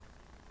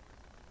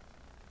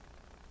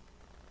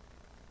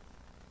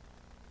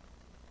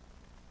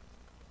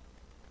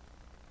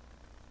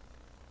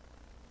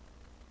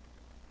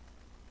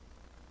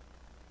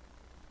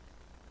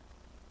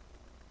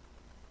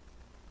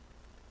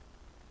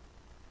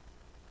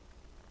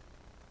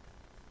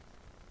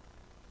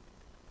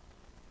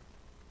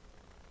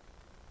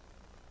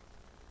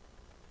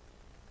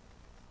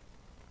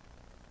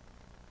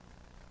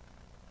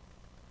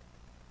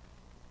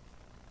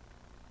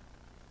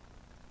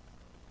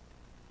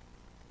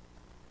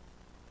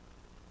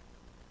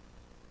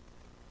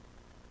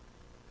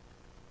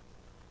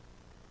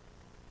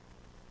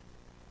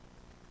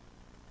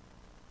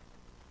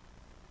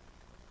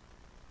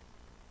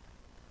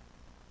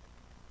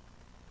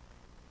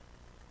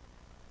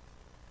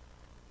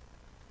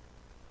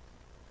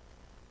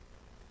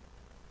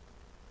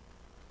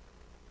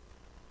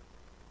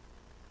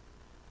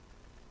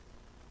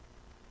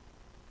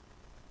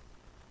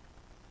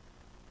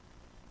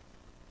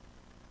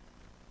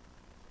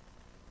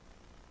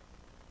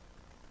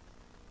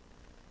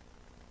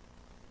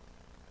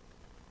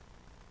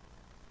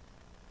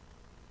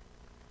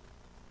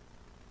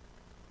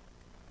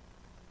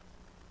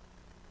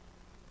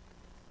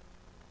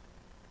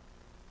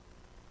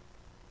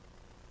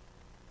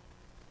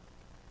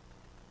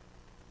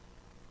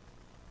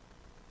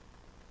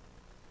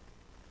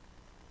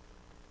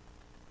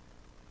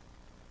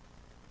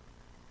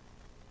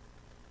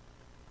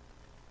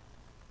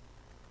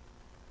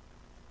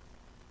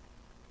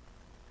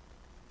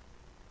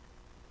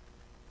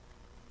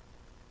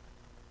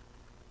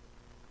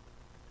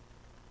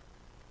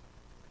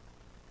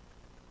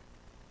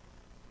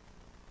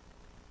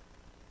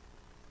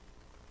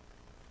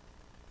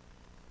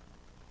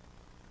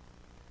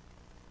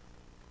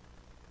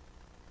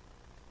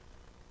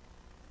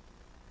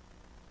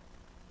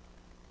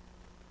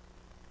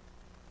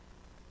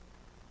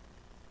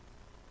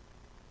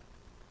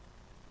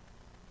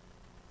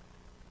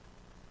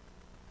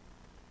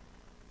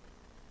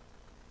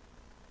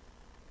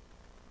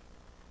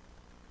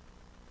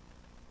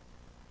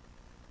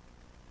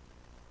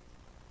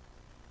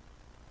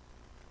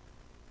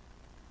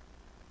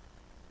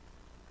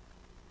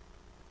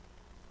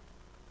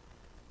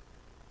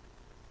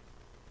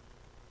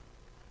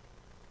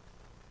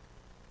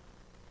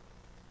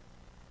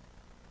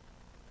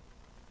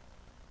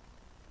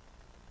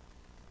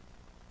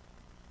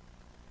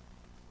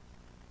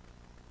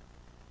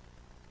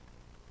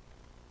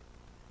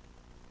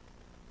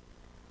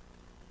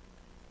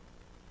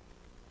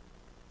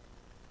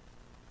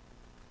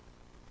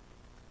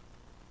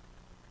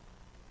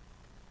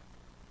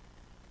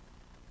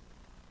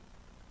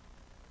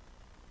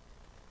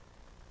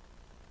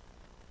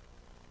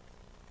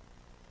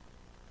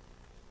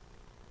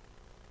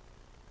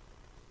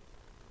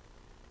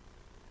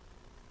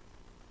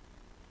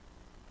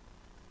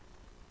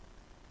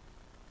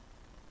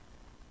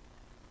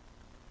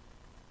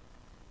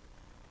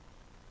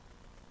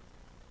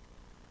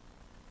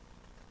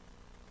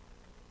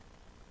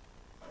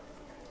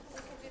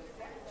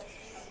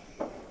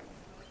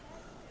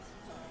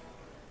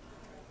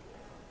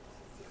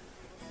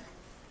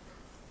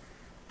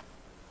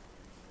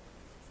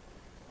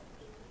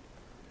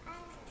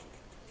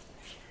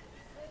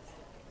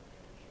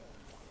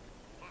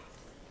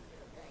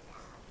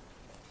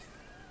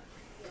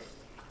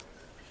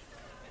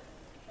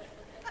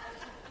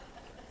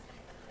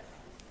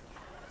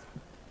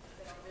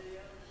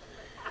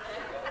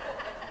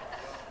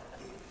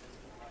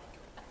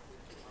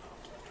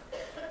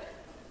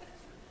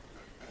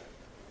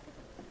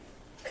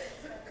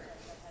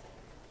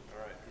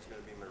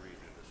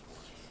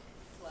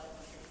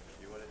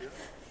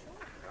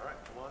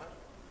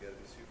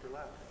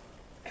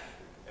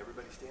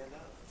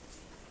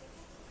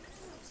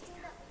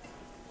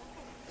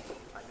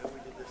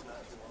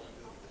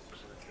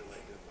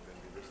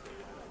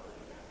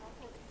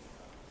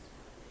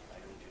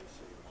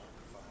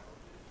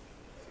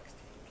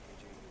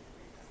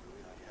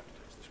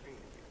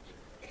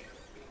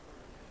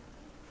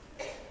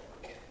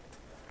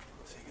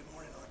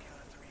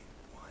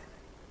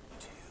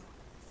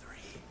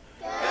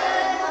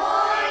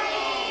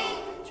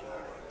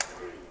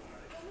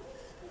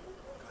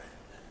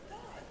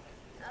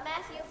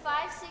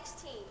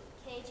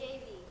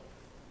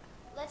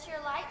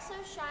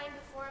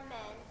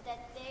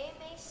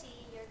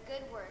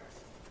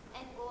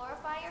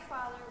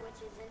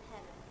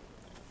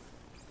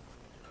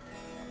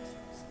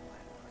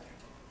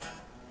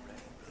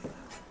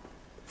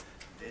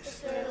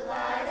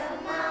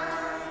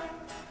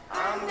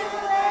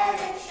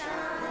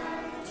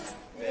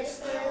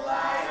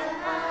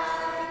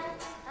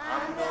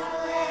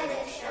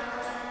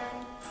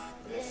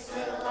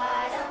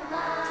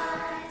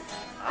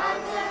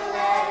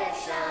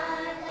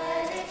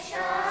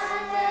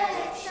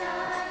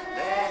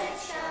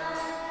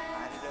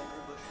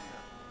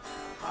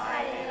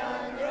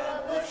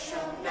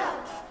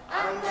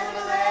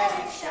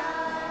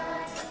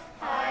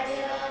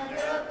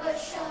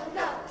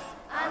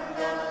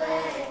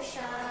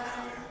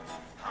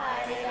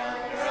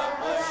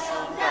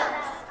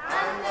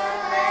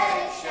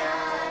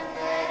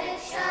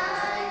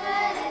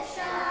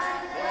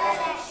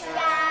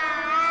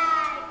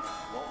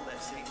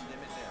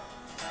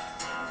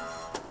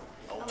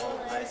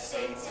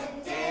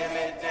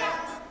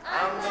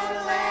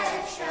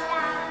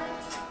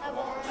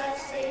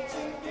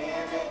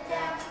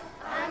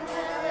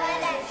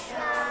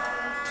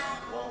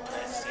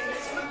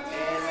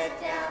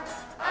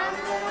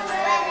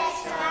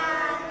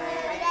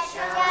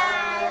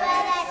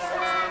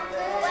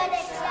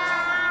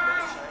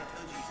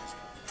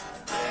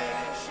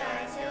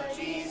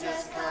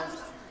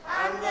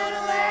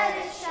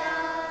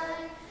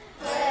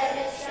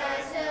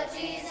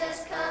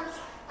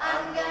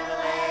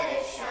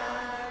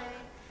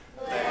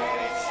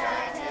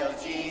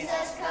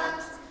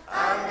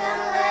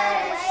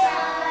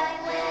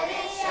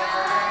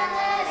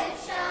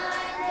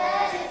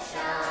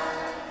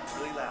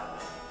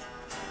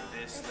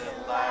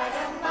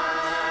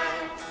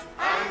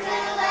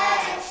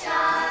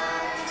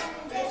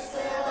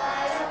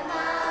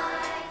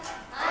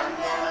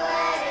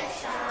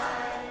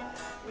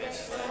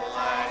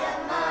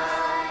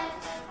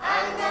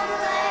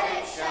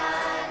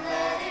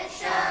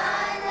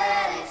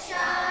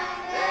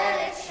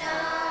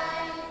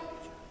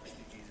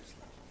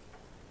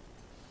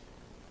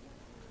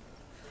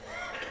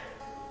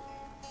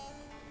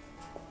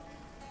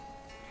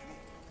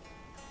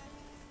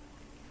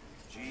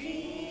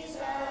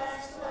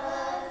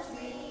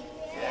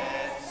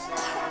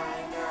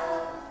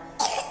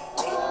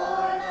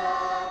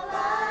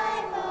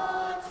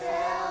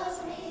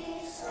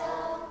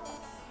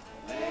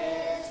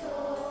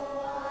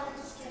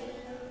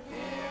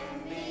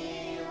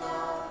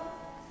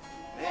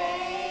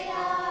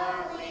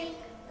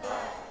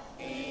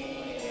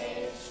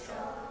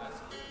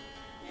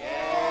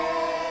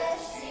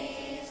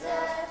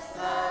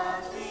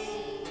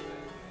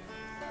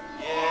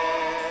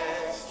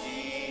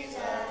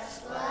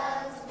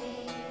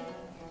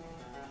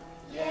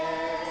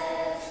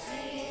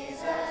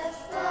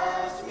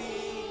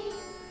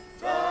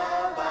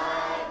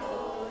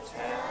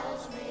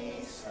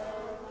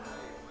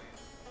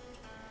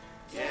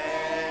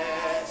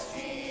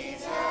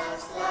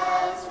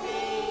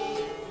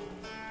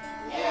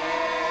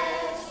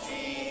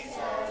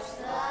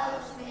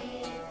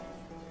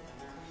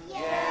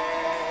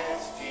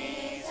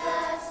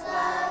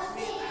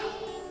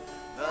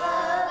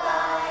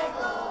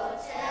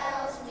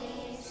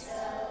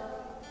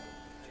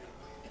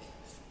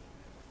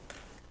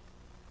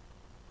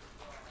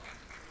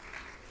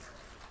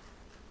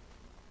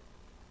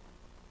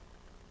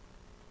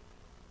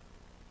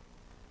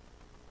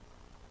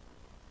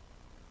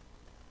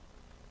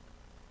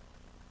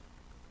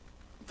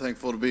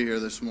Thankful to be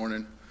here this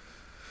morning.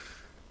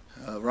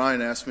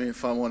 Ryan asked me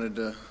if I wanted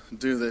to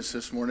do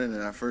this morning,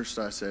 and at first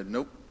I said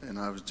nope, and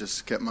I was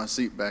just kept my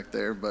seat back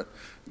there. But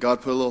God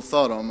put a little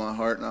thought on my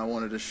heart, and I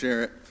wanted to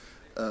share it.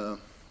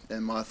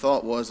 And my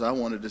thought was I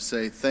wanted to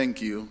say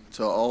thank you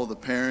to all the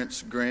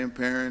parents,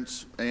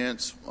 grandparents,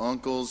 aunts,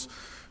 uncles,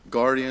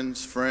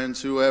 guardians,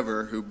 friends,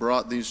 whoever who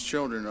brought these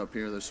children up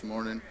here this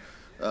morning.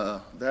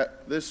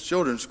 This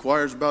children's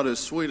choir is about as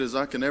sweet as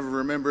I can ever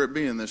remember it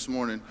being this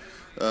morning.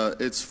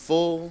 It's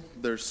full.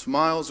 There's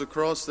smiles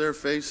across their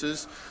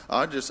faces.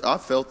 I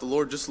felt the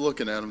Lord just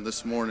looking at them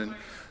this morning.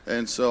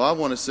 And so I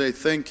want to say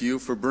thank you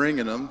for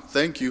bringing them.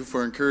 Thank you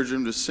for encouraging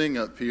them to sing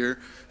up here.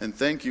 And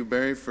thank you,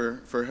 Barry,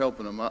 for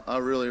helping them. I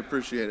really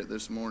appreciate it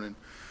this morning.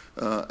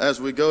 As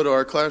we go to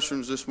our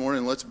classrooms this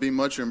morning, let's be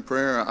much in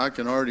prayer. I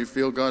can already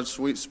feel God's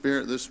sweet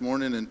spirit this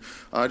morning, and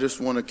I just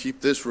want to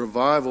keep this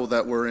revival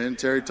that we're in.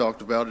 Terry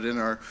talked about it in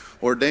our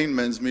ordained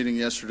men's meeting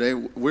yesterday.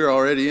 We're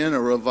already in a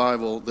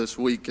revival this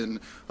week, and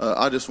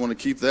I just want to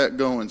keep that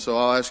going. So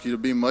I'll ask you to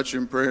be much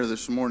in prayer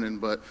this morning,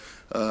 but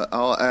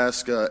I'll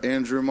ask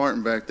Andrew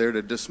Martin back there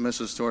to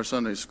dismiss us to our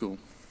Sunday school.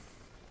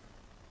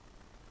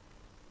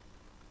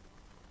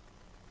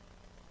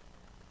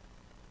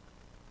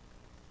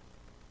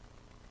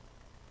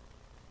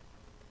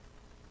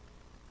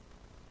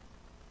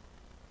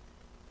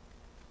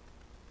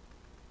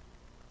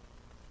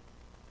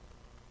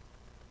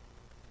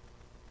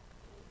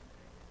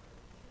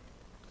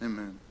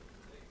 Amen.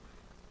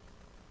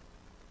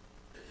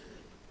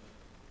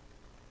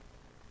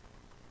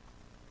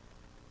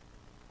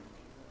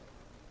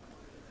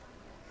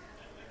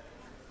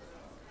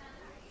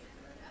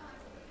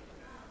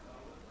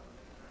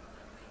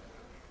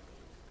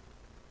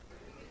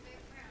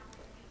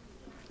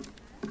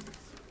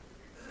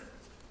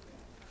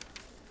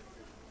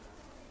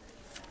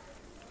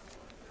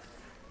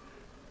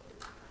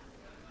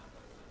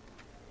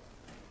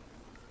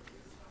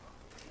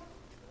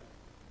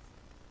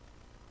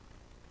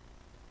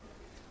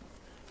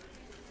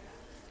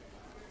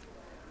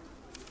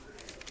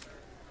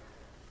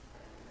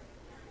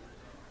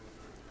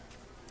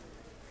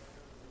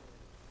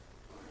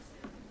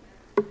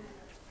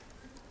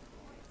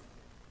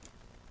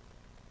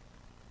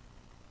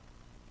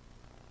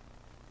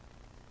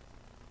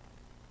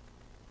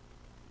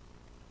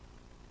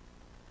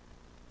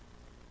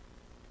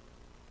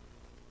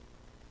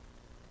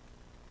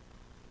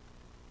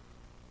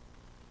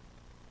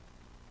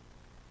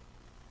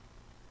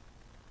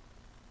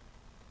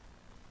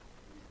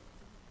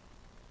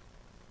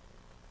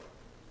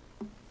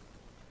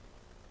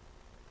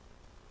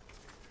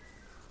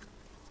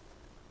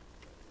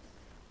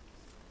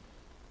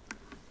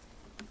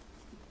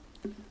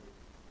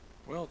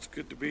 Well, it's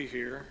good to be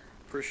here.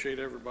 Appreciate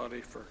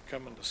everybody for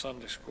coming to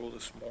Sunday school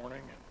this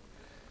morning.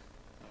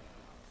 And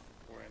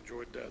we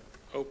enjoyed that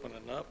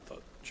opening up.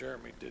 Thought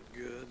Jeremy did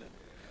good. And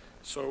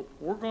so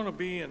we're going to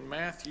be in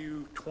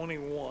Matthew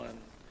 21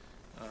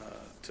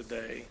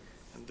 today.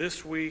 And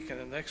this week and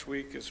the next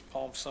week is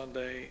Palm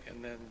Sunday,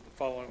 and then the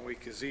following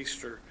week is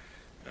Easter.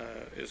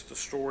 Is the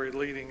story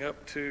leading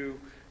up to,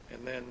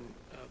 and then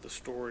the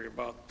story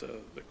about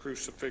the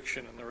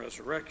crucifixion and the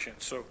resurrection.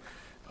 So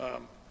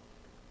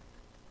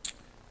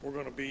we're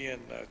going to be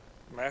in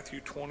Matthew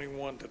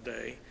 21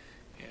 today,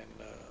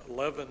 and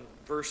 11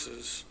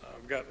 verses.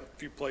 I've got a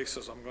few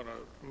places I'm going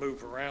to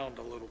move around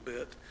a little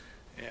bit,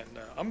 and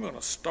I'm going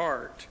to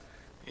start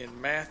in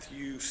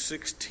Matthew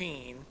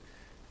 16,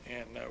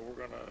 and we're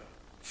going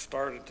to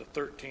start at the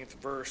 13th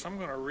verse. I'm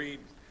going to read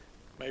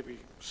maybe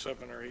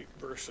 7 or 8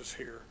 verses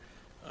here.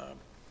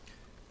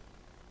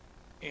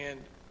 And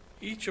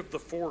each of the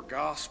 4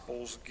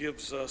 Gospels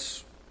gives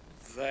us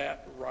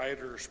that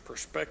writer's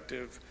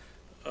perspective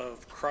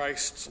of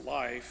Christ's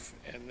life,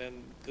 and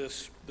then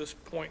this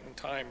point in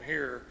time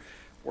here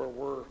where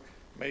we're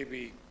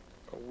maybe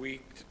a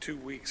week to 2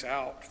 weeks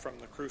out from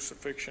the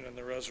crucifixion and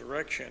the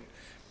resurrection.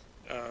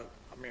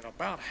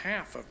 About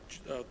half of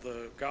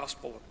the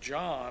Gospel of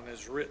John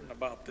is written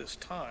about this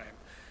time,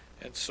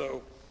 and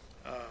so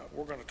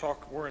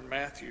we're in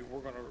Matthew.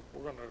 We're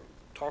going to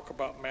talk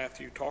about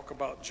Matthew, talk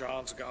about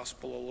John's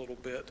Gospel a little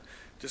bit,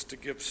 just to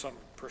give some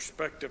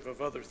perspective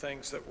of other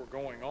things that were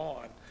going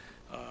on.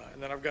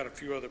 And then I've got a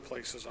few other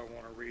places I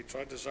want to read, so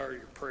I desire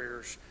your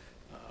prayers.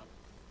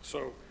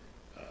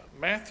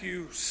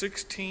 Matthew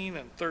 16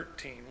 and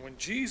 13. When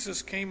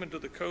Jesus came into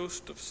the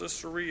coast of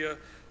Caesarea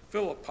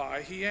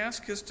Philippi, he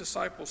asked his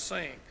disciples,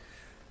 saying,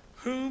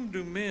 "Whom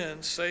do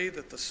men say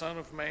that the Son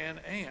of Man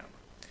am?"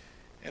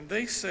 And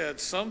they said,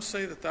 "Some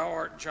say that thou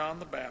art John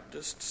the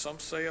Baptist, some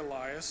say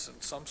Elias,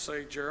 and some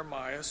say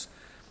Jeremiah,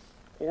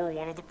 or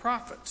one of the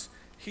prophets."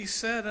 He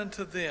said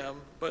unto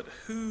them, "But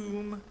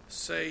whom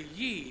say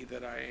ye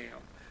that I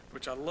am?"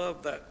 Which I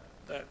love that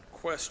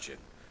question.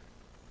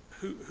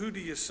 Who do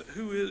you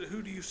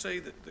say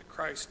that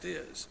Christ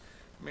is?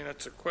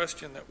 It's a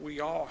question that we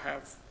all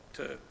have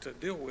to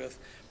deal with.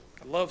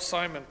 I love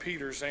Simon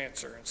Peter's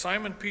answer. And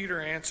Simon Peter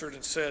answered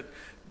and said,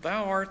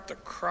 "Thou art the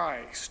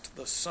Christ,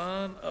 the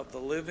Son of the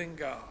living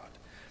God."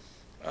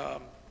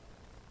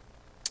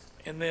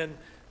 And then,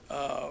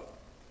 and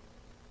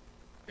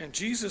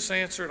Jesus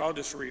answered, I'll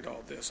just read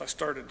all this. I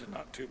started to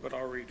not to, but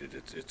I'll read it.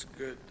 It's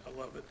good. I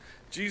love it.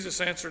 Jesus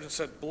answered and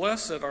said,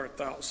 Blessed art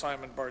thou,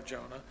 Simon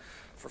Bar-Jonah,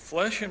 for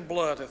flesh and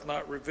blood hath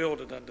not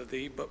revealed it unto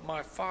thee, but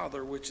my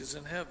Father which is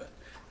in heaven.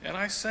 And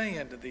I say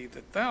unto thee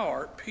that thou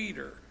art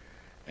Peter,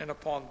 and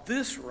upon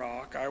this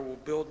rock I will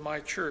build my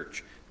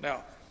church.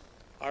 Now,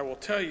 I will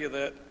tell you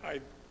that I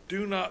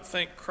do not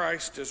think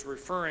Christ is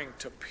referring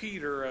to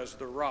Peter as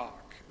the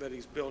rock that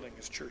he's building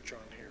his church on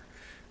here.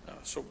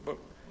 But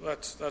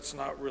that's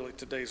not really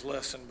today's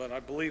lesson, but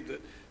I believe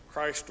that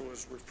Christ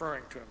was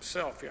referring to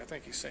himself. I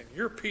think he's saying,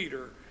 you're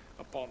Peter,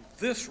 upon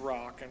this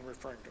rock, and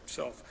referring to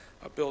himself,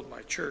 I build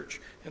my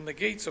church, and the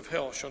gates of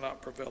hell shall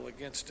not prevail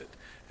against it.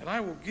 And I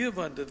will give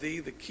unto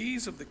thee the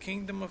keys of the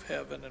kingdom of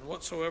heaven, and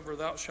whatsoever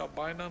thou shalt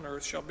bind on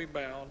earth shall be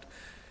bound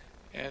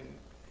and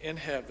in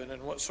heaven,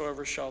 and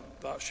whatsoever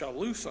thou shalt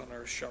loose on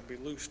earth shall be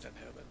loosed in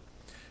heaven.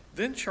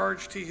 Then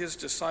charged he his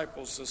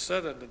disciples, and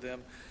said unto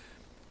them,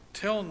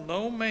 Tell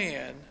no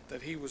man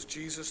that he was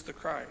Jesus the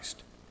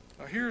Christ.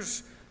 Now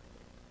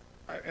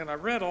I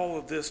read all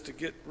of this to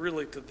get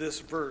really to this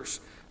verse.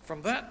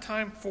 From that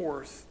time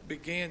forth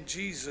began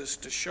Jesus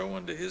to show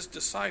unto his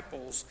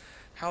disciples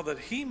how that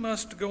he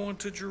must go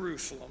into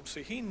Jerusalem.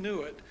 See, he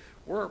knew it.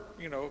 We're,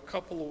 a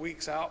couple of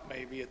weeks out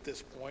maybe at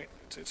this point.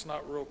 It's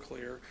not real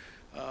clear.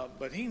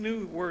 But he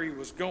knew where he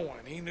was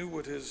going. He knew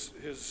what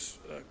his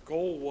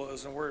goal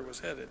was and where he was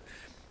headed.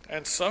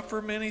 And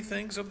suffer many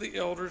things of the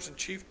elders and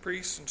chief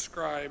priests and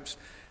scribes,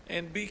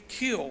 and be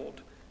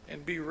killed,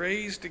 and be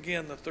raised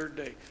again the third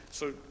day.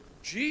 So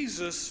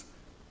Jesus,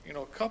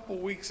 a couple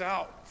weeks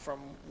out from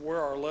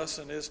where our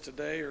lesson is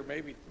today, or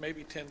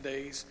maybe 10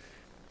 days,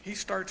 he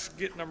starts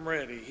getting them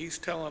ready. He's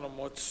telling them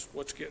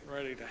what's getting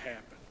ready to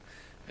happen.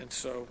 And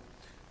so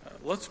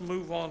let's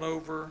move on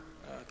over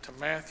to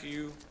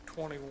Matthew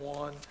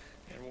 21,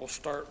 and we'll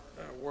start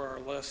where our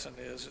lesson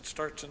is. It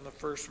starts in the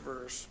first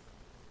verse.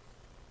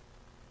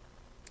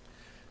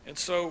 And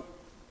so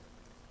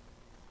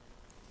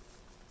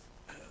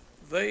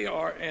they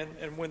are,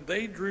 and when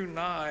they drew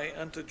nigh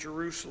unto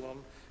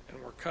Jerusalem,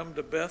 and were come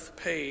to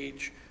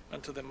Bethpage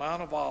unto the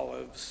Mount of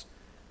Olives,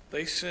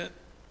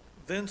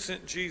 then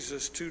sent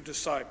Jesus 2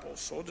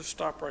 disciples. So we'll just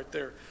stop right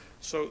there.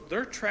 So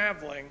they're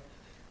traveling,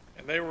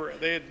 and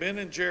they had been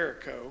in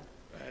Jericho,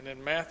 and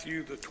in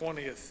Matthew the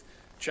 20th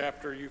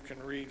chapter you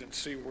can read and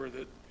see where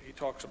that he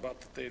talks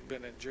about that they had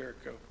been in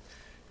Jericho.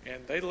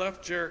 And they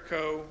left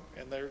Jericho,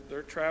 and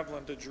they're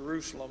traveling to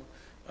Jerusalem.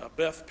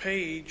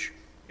 Bethpage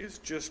is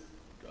just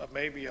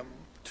maybe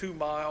 2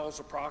 miles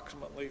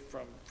approximately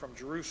from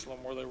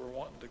Jerusalem, where they were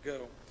wanting to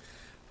go.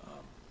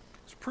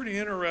 It's pretty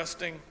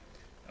interesting,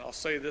 and I'll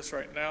say this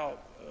right now.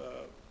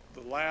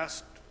 The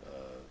last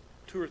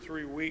 2 or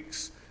 3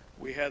 weeks,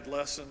 we had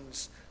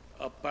lessons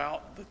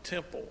about the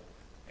temple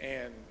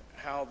and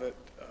how that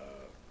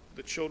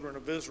the children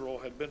of Israel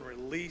had been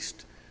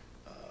released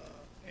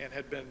and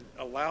had been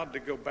allowed to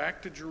go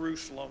back to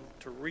Jerusalem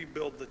to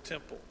rebuild the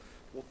temple.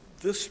 Well,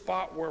 this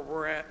spot where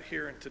we're at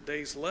here in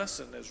today's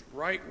lesson is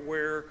right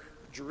where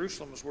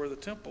Jerusalem is, where the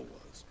temple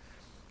was.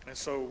 And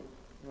so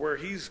where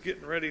he's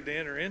getting ready to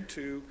enter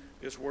into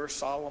is where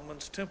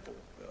Solomon's temple,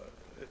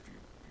 if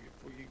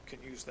you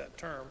can use that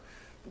term,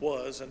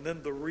 was, and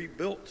then the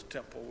rebuilt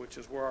temple, which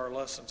is where our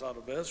lessons out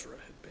of Ezra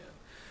had been.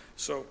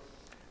 So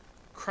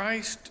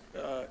Christ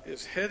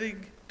is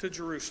heading to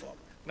Jerusalem.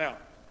 Now,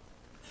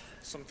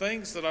 some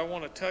things that I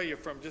want to tell you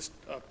from just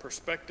a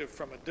perspective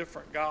from a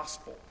different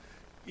gospel.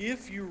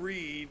 If you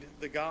read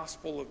the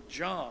Gospel of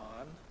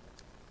John,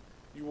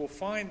 you will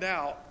find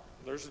out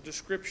there's a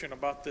description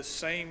about this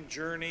same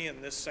journey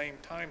and this same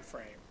time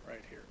frame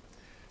right here.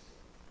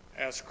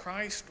 As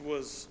Christ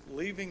was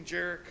leaving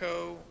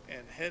Jericho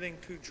and heading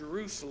to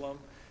Jerusalem,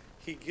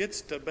 he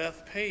gets to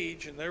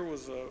Bethpage, and there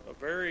was a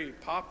very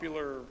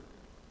popular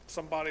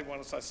somebody,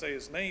 once I say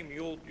his name,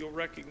 you'll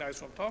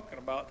recognize what I'm talking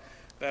about,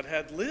 that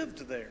had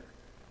lived there.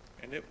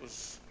 And it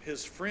was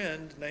his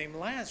friend named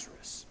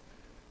Lazarus.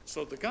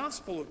 So the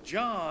Gospel of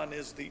John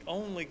is the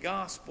only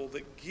gospel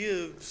that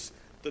gives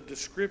the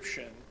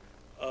description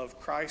of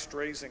Christ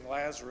raising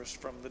Lazarus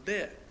from the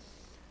dead.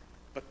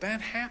 But that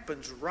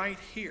happens right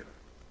here.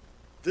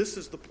 This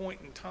is the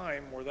point in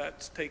time where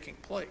that's taking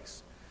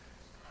place.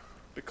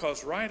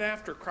 Because right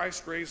after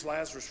Christ raised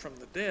Lazarus from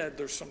the dead,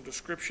 there's some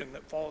description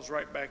that falls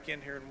right back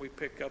in here, and we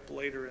pick up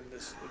later in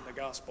the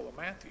Gospel of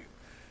Matthew.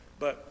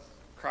 But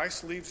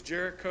Christ leaves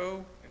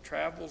Jericho and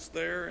travels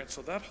there, and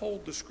so that whole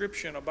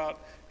description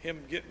about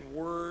him getting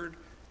word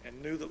and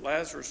knew that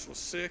Lazarus was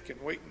sick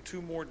and waiting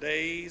 2 more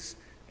days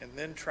and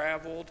then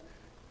traveled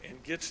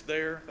and gets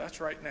there, that's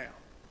right now.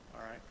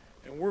 All right?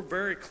 And we're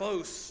very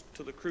close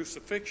to the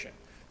crucifixion.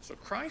 So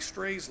Christ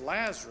raised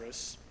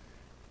Lazarus,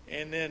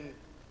 and then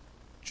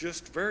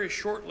just very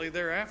shortly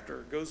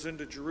thereafter goes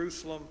into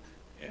Jerusalem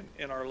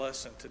in our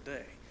lesson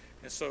today.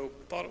 And so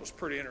I thought it was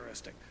pretty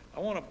interesting. I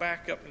want to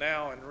back up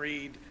now and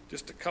read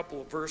just a couple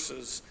of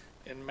verses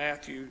in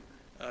Matthew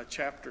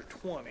chapter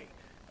 20.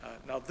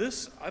 Now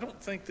this, I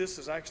don't think this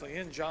is actually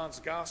in John's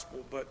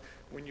gospel, but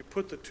when you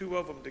put the two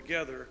of them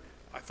together,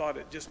 I thought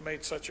it just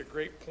made such a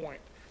great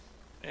point.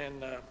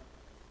 And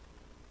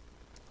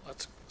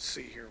let's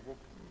see here. Well,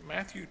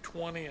 Matthew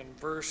 20 and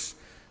verse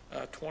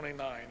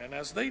 29. And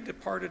as they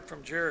departed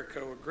from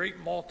Jericho, a great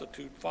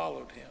multitude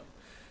followed him.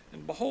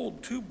 And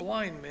behold, two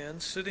blind men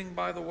sitting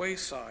by the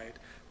wayside,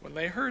 when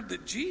they heard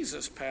that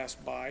Jesus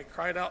passed by,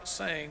 cried out,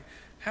 saying,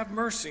 Have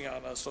mercy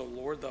on us, O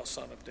Lord, thou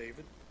Son of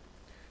David.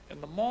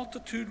 And the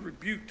multitude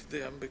rebuked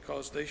them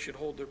because they should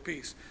hold their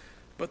peace.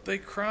 But they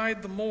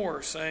cried the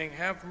more, saying,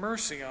 Have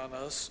mercy on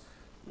us,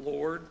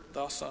 Lord,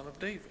 thou Son of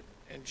David.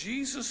 And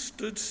Jesus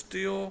stood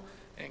still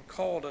and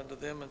called unto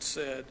them and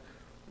said,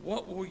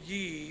 What will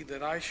ye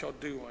that I shall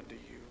do unto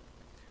you?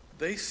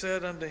 They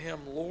said unto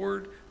him,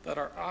 Lord, that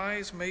our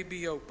eyes may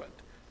be opened.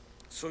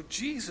 So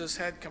Jesus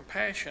had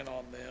compassion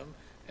on them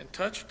and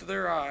touched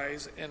their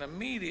eyes, and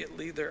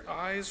immediately their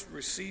eyes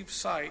received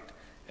sight,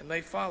 and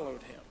they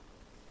followed him.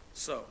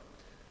 So,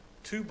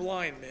 two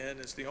blind men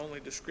is the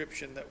only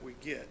description that we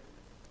get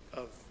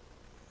of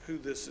who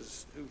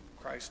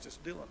Christ is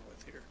dealing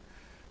with here.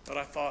 But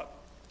I thought,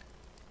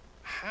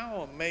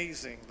 how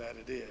amazing that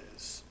it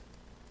is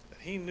that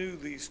he knew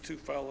these two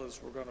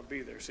fellas were going to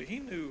be there. See, he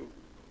knew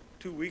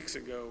 2 weeks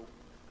ago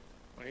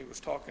when he was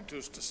talking to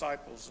his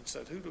disciples and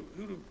said, Who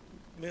do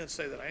men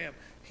say that I am?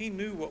 He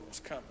knew what was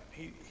coming.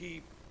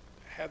 He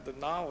had the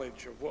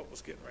knowledge of what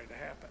was getting ready to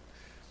happen.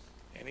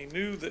 And he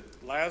knew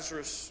that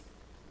Lazarus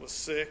was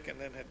sick and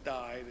then had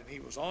died, and he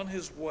was on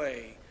his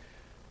way,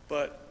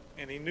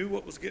 and he knew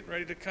what was getting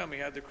ready to come. He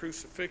had the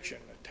crucifixion,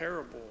 a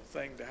terrible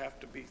thing to have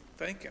to be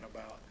thinking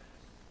about.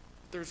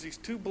 There's these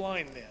two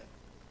blind men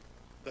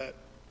that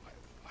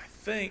I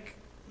think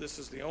this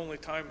is the only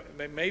time, and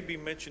they may be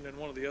mentioned in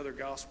one of the other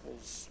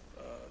Gospels'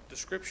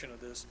 description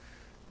of this,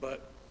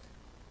 but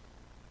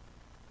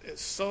it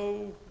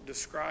so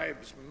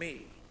describes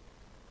me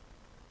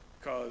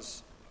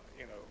because,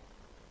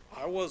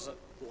 I wasn't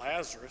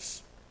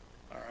Lazarus,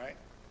 all right,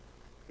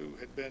 who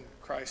had been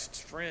Christ's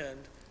friend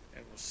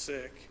and was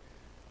sick.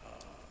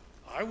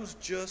 I was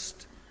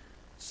just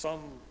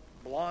some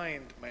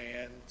blind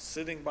man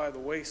sitting by the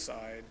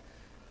wayside,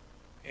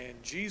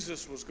 and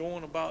Jesus was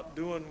going about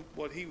doing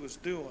what he was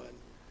doing,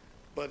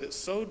 but it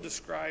so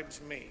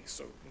describes me.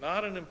 So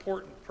not an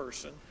important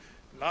person,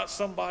 not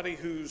somebody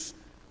whose,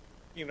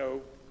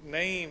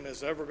 name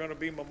is ever going to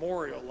be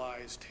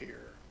memorialized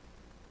here.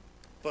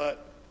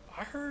 But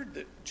I heard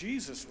that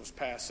Jesus was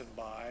passing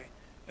by,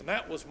 and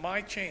that was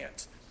my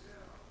chance.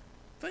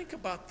 Think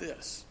about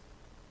this.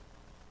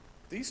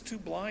 These two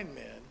blind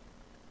men,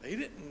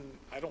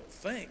 I don't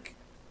think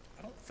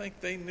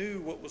they knew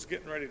what was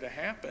getting ready to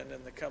happen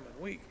in the coming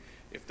week.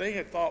 If they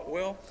had thought,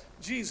 well,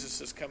 Jesus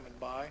is coming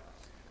by,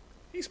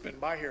 he's been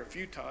by here a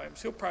few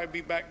times, he'll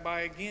probably be back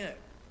by again.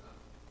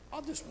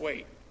 I'll just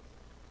wait.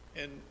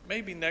 And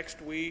maybe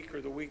next week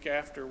or the week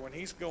after, when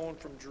he's going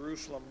from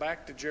Jerusalem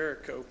back to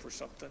Jericho for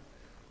something,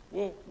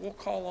 we'll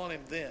call on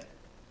him then.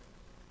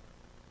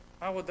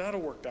 How would that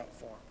have worked out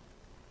for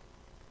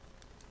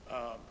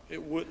him?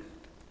 It wouldn't,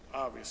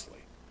 obviously,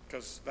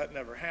 because that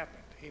never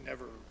happened. He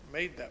never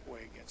made that way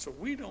again. So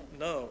we don't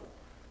know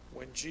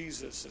when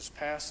Jesus is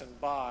passing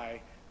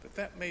by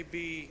that may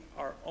be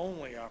our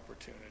only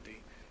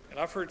opportunity. And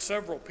I've heard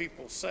several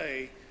people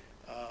say,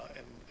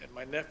 and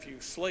my nephew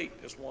Slate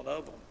is one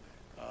of them,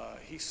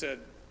 he said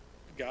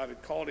God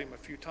had called him a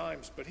few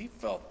times, but he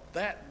felt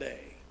that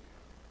day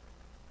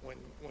when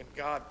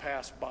God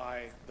passed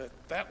by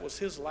that was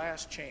his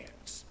last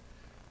chance.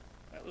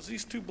 That was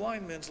these two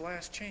blind men's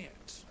last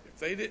chance. If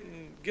they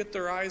didn't get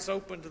their eyes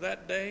opened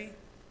that day,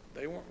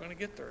 they weren't going to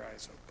get their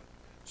eyes open.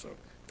 So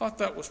I thought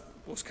that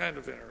was kind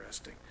of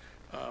interesting.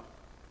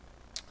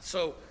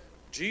 So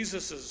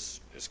Jesus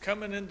is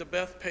coming into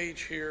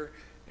Bethpage here,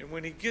 and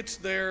when he gets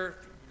there,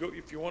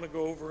 if you want to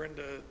go over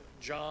into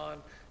John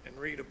and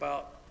read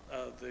about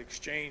the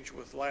exchange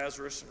with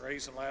Lazarus and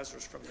raising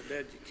Lazarus from the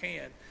dead, you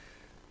can.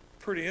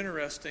 Pretty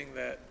interesting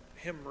that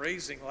him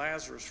raising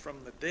Lazarus from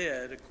the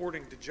dead,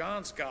 according to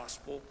John's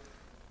gospel,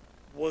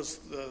 was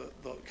the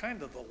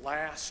kind of the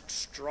last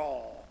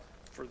straw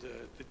for the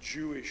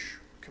Jewish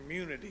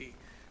community.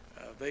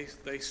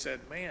 They said,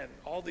 man,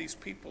 all these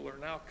people are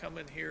now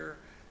coming here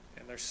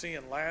and they're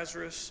seeing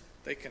Lazarus.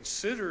 They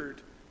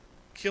considered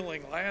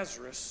killing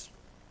Lazarus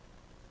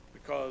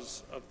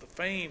because of the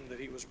fame that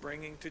he was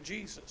bringing to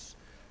Jesus.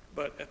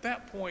 But at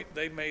that point,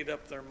 they made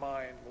up their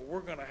mind, well,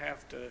 we're going to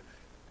have to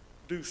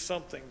do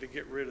something to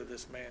get rid of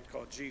this man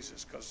called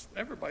Jesus, because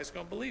everybody's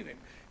going to believe him.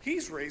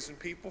 He's raising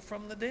people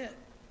from the dead.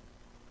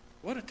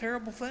 What a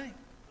terrible thing.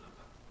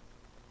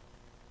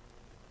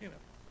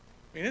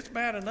 It's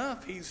bad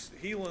enough he's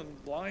healing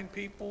blind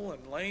people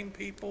and lame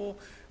people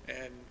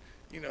and,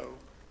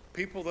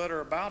 people that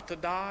are about to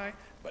die.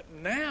 But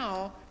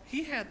now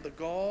he had the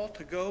gall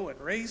to go and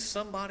raise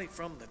somebody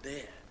from the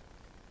dead.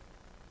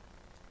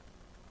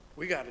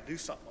 We got to do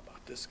something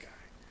about this guy.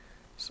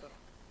 So,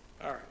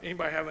 all right.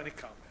 Anybody have any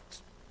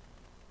comments?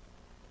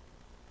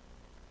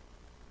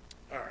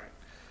 All right.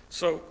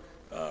 So,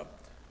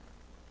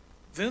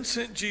 Then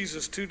sent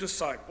Jesus 2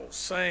 disciples,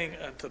 saying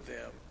unto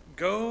them,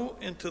 Go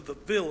into the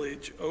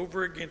village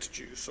over against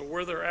you. So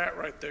where they're at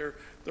right there,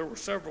 there were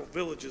several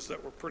villages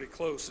that were pretty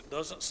close. It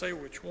doesn't say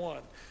which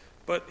one.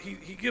 But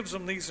he gives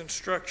them these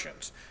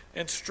instructions.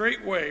 And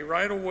straightway,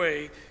 right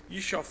away, ye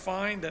shall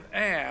find an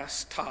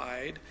ass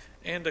tied,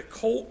 and a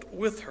colt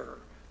with her.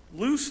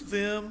 Loose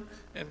them,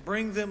 and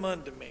bring them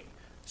unto me.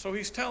 So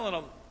he's telling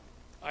them,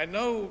 I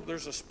know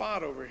there's a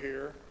spot over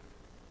here,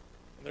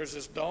 and there's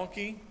this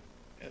donkey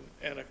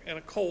and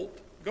a colt.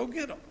 Go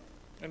get them,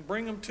 and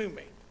bring them to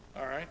me.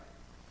 All right?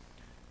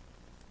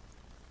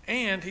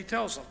 And he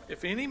tells them,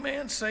 If any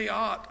man say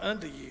aught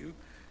unto you,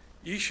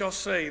 ye shall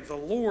say, The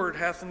Lord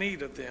hath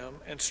need of them,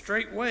 and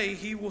straightway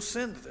he will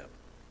send them.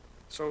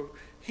 So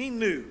he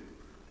knew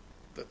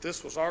that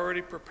this was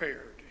already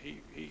prepared.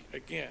 He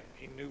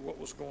knew what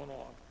was going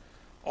on.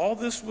 All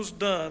this was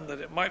done that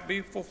it might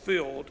be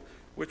fulfilled,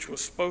 which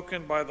was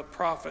spoken by the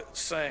prophet,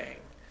 saying,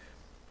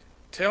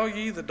 Tell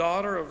ye the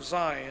daughter of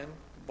Zion,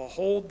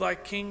 Behold, thy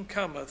king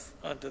cometh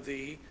unto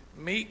thee,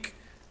 meek,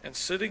 and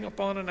sitting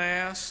upon an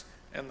ass,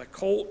 and the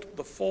colt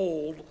the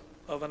foal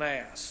of an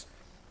ass.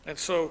 And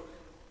so,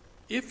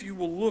 if you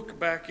will look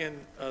back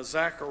in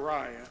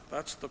Zechariah,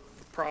 that's the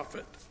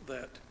prophet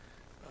that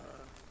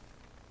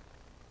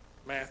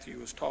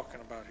Matthew is talking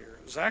about here.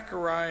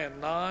 Zechariah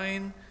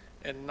 9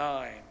 and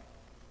 9.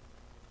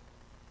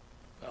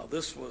 Now,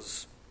 this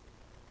was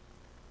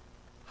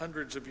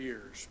hundreds of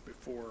years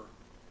before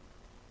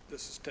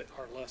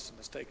our lesson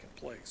has taken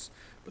place.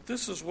 But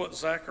this is what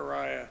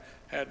Zechariah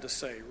had to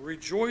say.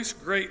 Rejoice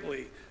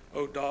greatly,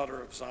 O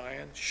daughter of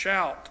Zion.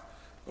 Shout,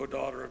 O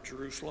daughter of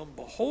Jerusalem.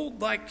 Behold,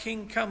 thy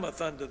king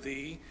cometh unto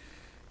thee.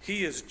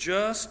 He is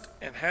just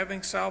and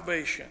having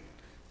salvation,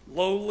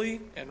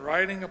 lowly and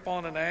riding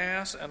upon an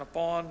ass, and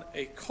upon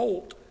a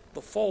colt,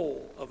 the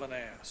foal of an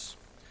ass.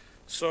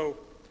 So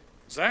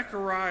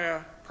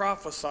Zechariah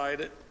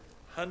prophesied it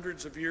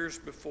hundreds of years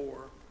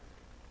before,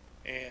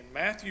 and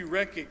Matthew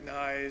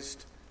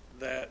recognized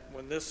that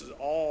when this is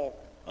all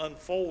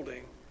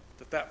unfolding,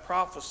 that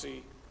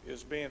prophecy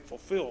is being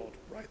fulfilled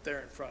right there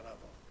in front of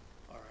them.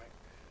 All right.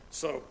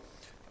 So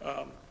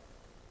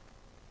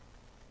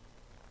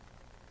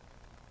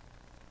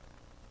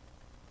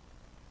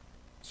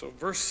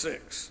verse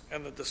 6,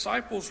 And the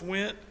disciples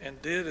went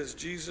and did as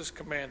Jesus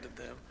commanded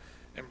them,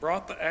 and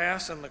brought the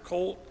ass and the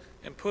colt,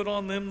 and put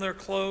on them their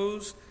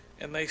clothes,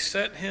 and they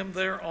set him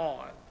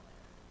thereon.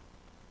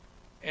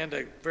 And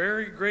a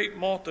very great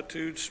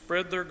multitude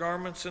spread their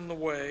garments in the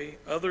way.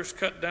 Others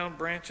cut down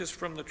branches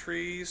from the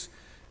trees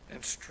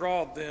and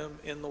strawed them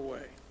in the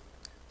way.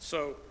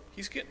 So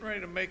he's getting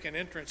ready to make an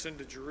entrance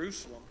into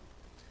Jerusalem.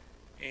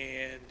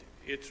 And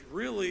it's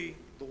really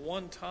the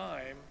one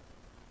time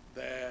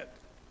that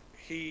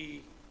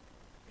he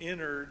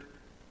entered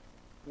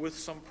with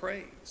some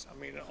praise. I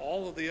mean,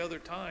 all of the other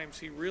times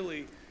he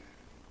really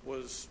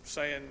was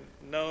saying,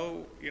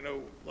 no,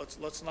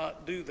 let's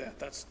not do that.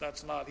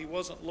 That's not. He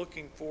wasn't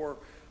looking for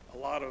a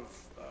lot of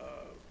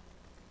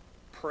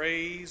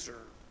praise or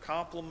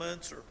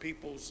compliments or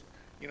people's,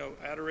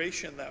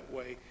 adoration that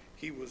way.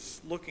 He was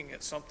looking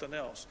at something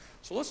else.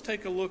 So let's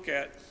take a look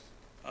at.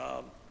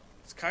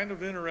 It's kind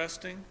of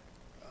interesting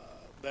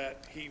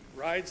that he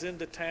rides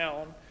into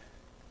town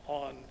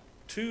on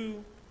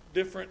two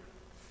different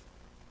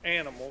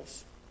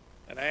animals,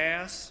 an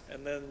ass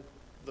and then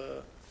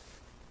the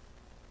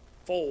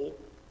foal,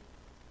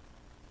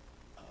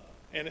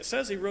 and it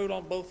says he rode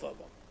on both of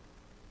them.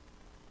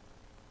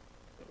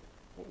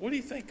 What do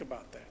you think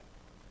about that?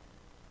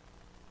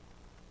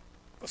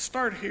 Let's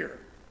start here.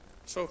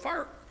 So if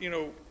a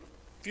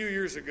few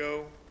years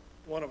ago,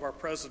 one of our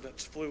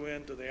presidents flew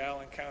into the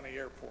Allen County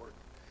Airport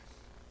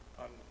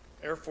on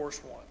Air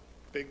Force One,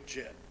 big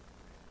jet,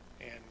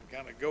 and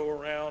kind of go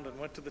around and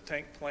went to the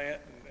tank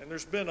plant, and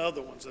there's been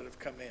other ones that have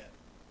come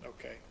in,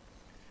 okay?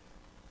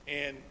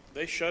 And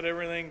they shut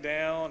everything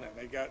down, and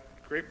they got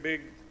great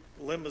big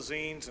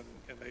limousines,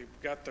 and they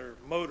got their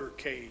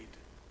motorcade,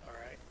 all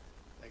right?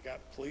 They got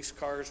police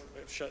cars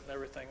shutting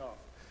everything off.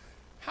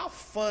 How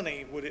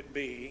funny would it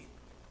be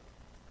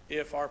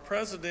if our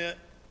president,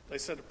 they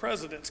said the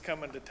president's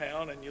coming to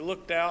town, and you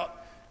looked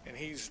out, and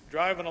he's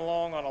driving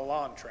along on a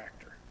lawn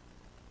tractor,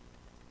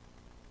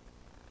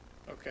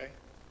 okay?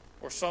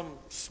 Or some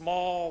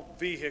small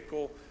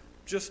vehicle,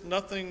 just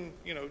nothing,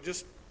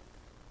 just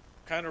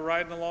kind of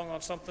riding along on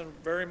something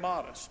very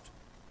modest,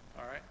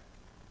 all right?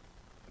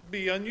 It'd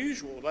be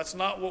unusual. That's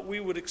not what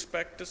we would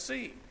expect to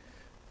see,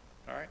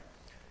 all right?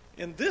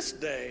 In this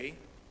day,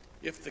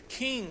 if the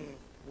king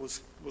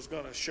was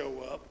going to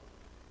show up,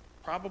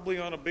 probably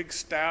on a big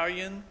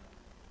stallion,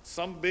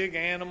 some big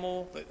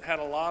animal that had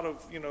a lot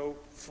of,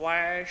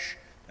 flash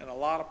and a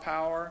lot of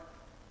power,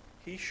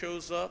 he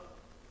shows up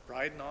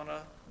riding on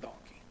a donkey.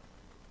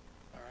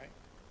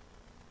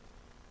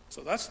 So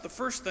that's the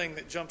first thing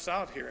that jumps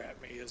out here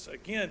at me is,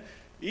 again,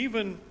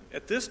 even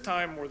at this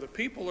time where the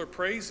people are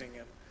praising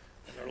him,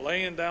 and they're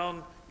laying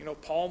down,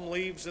 palm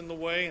leaves in the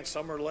way, and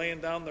some are laying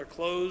down their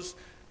clothes,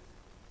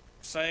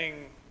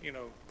 saying,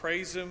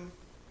 praise him,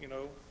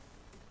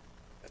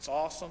 that's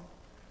awesome.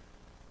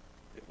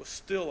 it was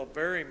still a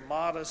very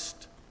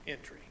modest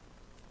entry.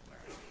 All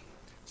right.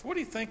 So what do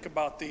you think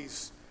about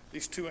these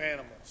two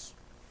animals?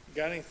 You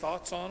got any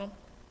thoughts on them?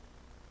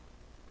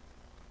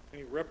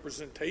 Any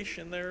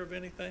representation there of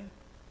anything?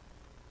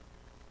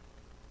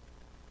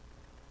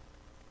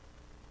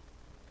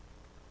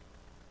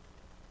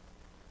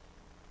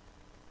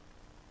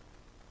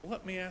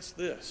 Let me ask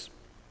this.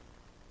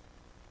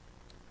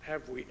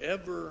 Have we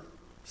ever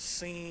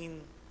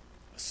seen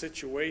a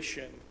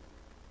situation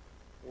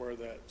where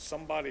that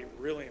somebody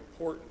really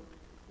important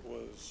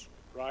was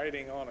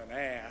riding on an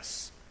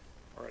ass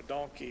or a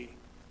donkey?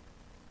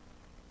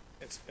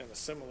 It's in a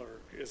similar,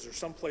 is there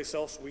someplace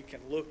else we can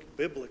look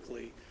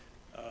biblically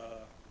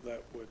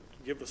that would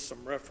give us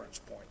some reference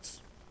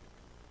points?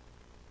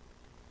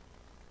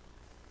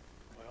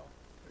 Well,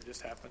 there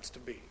just happens to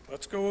be.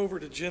 Let's go over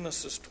to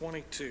Genesis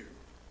 22.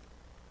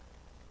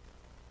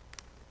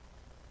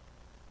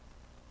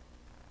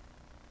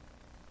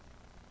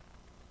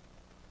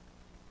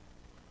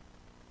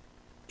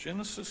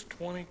 Genesis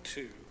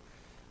 22.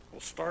 We'll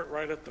start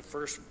right at the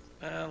first,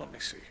 let me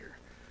see here.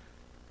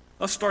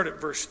 Let's start at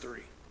verse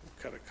 3. We'll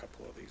cut a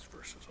couple of these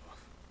verses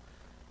off.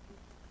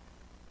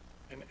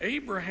 And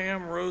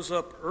Abraham rose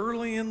up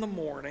early in the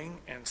morning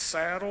and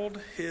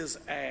saddled his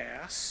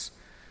ass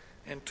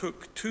and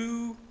took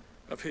 2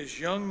 of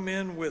his young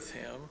men with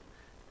him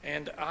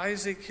and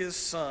Isaac his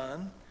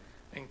son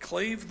and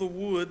clave the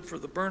wood for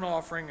the burnt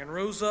offering and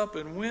rose up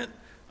and went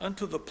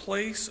unto the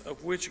place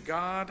of which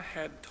God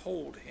had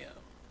told him.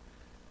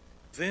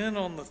 Then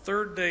on the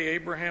 3rd day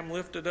Abraham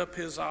lifted up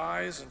his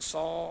eyes and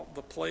saw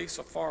the place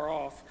afar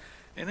off.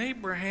 And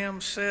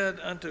Abraham said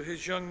unto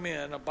his young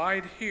men,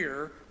 Abide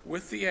here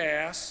with the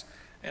ass,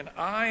 and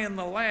I and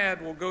the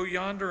lad will go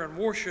yonder and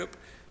worship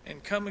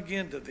and come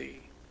again to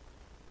thee.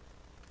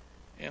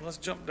 And let's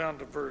jump down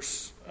to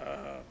verse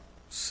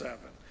 7.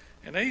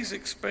 And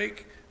Isaac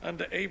spake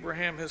unto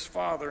Abraham his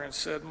father and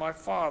said, My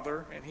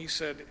father. And he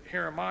said,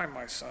 Here am I,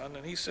 my son.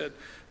 And he said,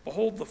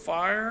 Behold the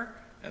fire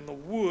and the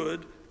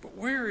wood, but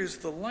where is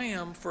the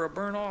lamb for a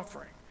burnt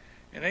offering?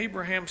 And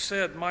Abraham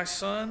said, My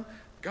son,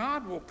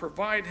 God will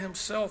provide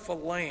himself a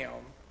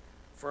lamb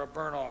for a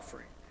burnt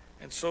offering.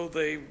 And so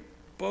they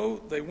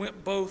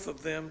went both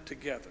of them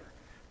together.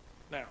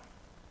 Now,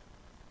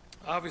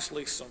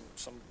 obviously some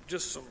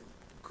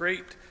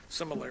great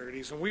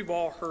similarities, and we've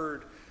all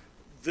heard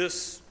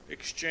this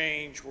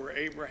exchange where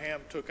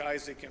Abraham took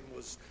Isaac and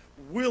was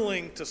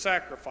willing to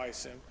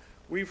sacrifice him.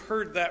 We've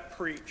heard that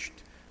preached.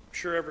 I'm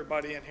sure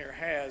everybody in here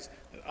has,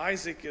 that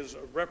Isaac is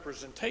a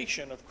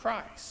representation of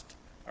Christ.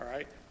 All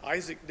right?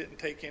 Isaac didn't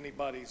take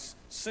anybody's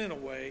sin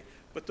away,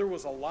 but there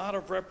was a lot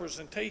of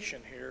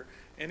representation here.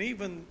 And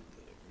even,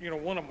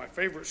 one of my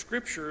favorite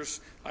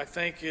scriptures, I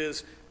think,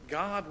 is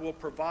God will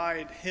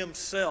provide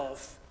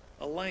himself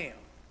a lamb.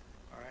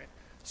 All right?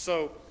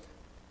 So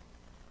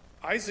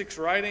Isaac's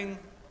riding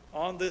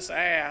on this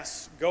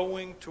ass,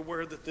 going to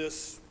where that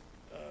this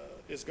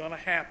is going to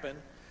happen,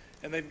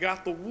 and they've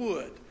got the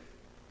wood.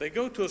 They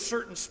go to a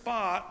certain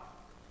spot,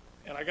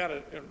 and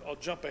I'll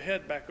jump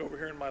ahead back over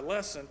here in my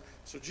lesson.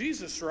 So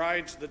Jesus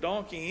rides the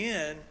donkey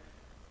in,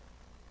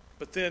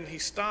 but then he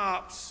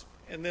stops,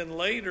 and then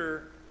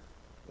later,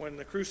 when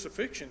the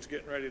crucifixion's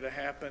getting ready to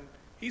happen,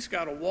 he's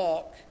got to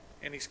walk,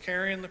 and he's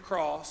carrying the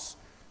cross.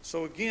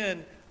 So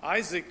again,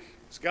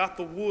 Isaac's got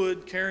the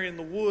wood, carrying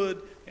the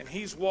wood, and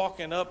he's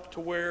walking up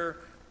to where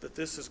that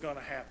this is going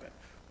to happen.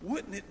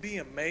 Wouldn't it be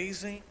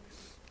amazing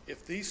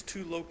if these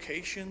two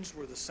locations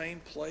were the same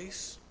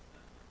place?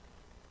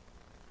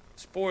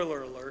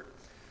 Spoiler alert.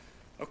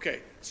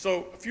 Okay,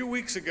 so a few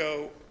weeks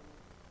ago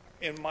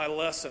in my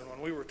lesson,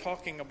 when we were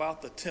talking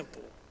about the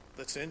temple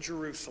that's in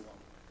Jerusalem,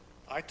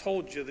 I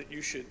told you that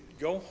you should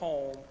go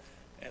home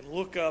and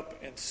look up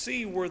and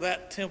see where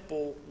that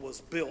temple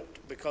was built,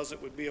 because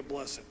it would be a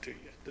blessing to you.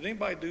 Did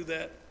anybody do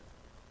that?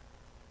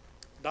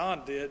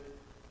 Don did.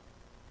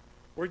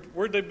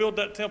 Where'd they build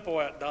that temple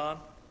at, Don?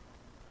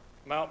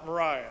 Mount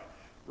Moriah,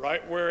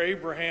 right where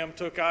Abraham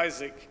took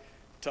Isaac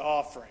to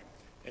offer him.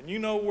 And you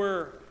know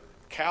where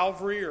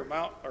Calvary or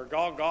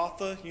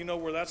Golgotha, you know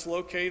where that's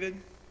located?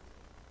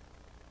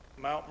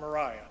 Mount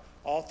Moriah.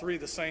 All three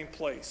the same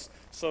place.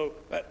 So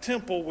that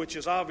temple, which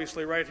is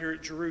obviously right here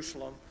at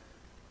Jerusalem,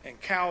 and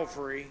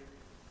Calvary,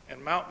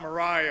 and Mount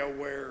Moriah,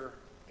 where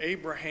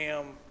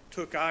Abraham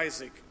took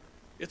Isaac,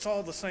 it's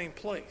all the same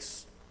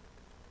place.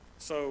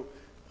 So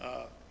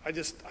I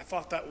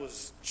thought that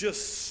was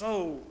just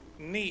so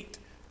neat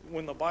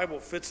when the Bible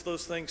fits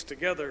those things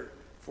together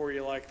for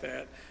you like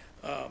that.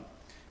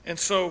 And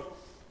so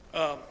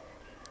I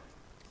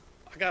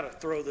got to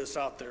throw this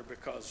out there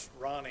because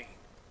Ronnie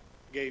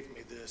gave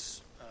me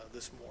this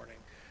morning.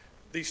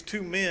 These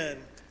two men,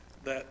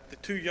 the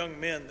two young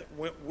men that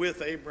went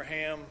with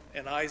Abraham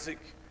and Isaac,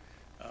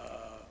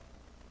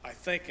 I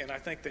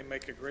think they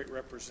make a great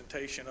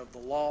representation of the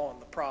law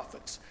and the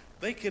prophets.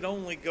 They could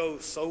only go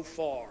so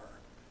far.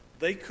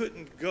 They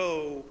couldn't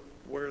go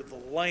where the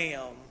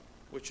Lamb,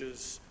 which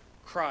is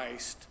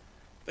Christ,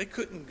 they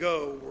couldn't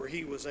go where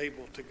he was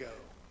able to go.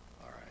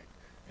 All right.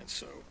 And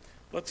so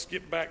let's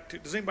get back to,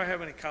 does anybody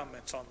have any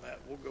comments on that?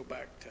 We'll go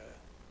back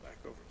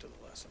over to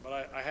the lesson.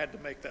 But I had to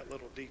make that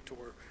little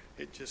detour.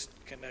 It just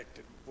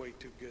connected way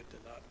too good to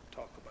not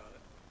talk about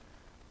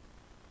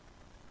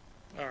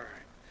it. All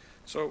right.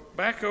 So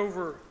back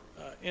over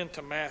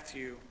into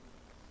Matthew.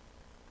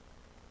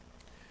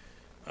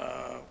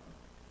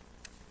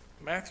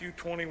 Matthew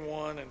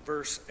 21 and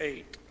verse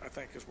 8, I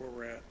think is where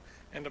we're at.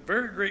 And a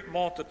very great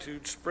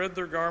multitude spread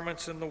their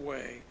garments in the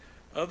way.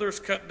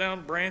 Others cut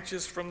down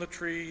branches from the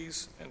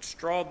trees and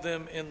strawed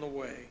them in the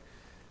way.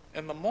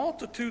 And the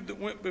multitude that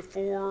went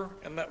before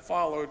and that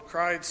followed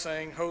cried,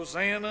 saying,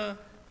 Hosanna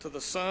to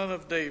the Son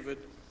of David.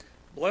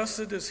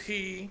 Blessed is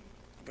he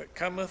that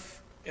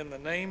cometh in the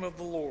name of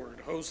the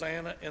Lord.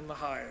 Hosanna in the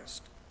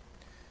highest.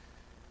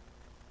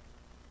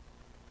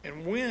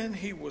 And when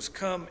he was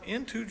come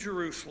into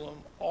Jerusalem,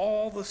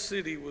 all the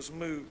city was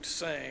moved,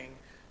 saying,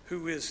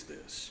 Who is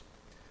this?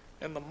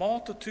 And the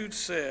multitude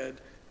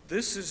said,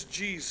 This is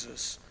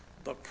Jesus,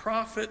 the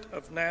prophet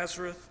of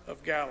Nazareth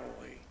of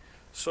Galilee.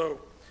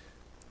 So,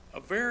 a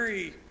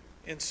very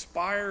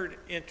inspired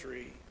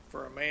entry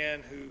for a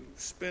man who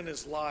spent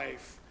his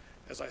life,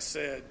 as I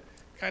said,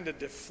 kind of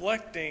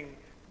deflecting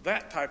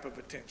that type of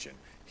attention.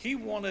 He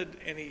wanted,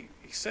 and he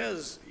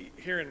says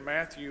here in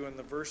Matthew, in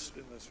the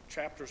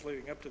chapters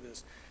leading up to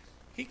this,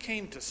 he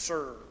came to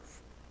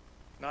serve,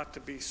 not to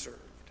be served.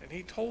 And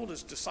he told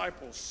his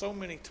disciples so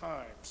many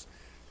times,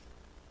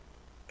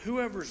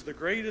 whoever's the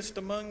greatest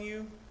among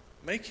you,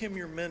 make him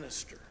your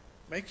minister.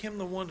 Make him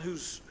the one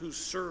who's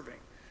serving.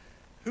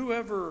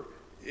 Whoever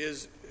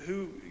is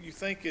who you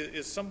think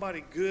is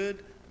somebody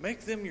good,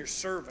 make them your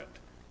servant.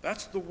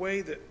 That's the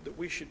way that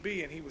we should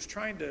be. And he was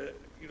trying to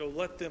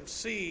let them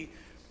see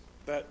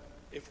that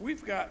if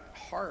we've got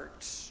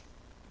hearts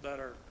that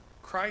are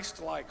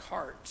Christ-like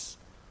hearts,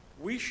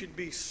 we should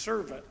be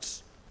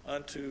servants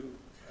unto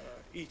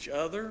each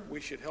other.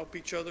 We should help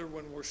each other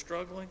when we're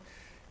struggling.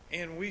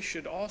 And we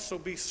should also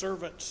be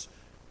servants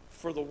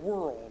for the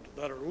world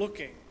that are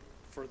looking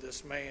for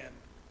this man,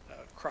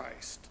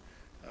 Christ.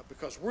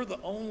 Because we're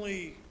the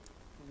only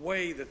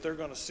way that they're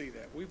going to see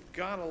that. We've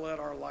got to let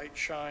our light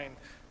shine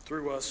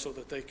through us so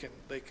that they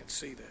can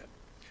see that.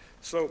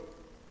 So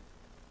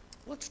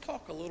let's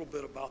talk a little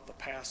bit about the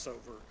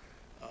Passover.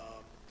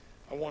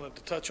 I wanted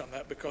to touch on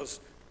that because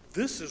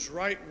this is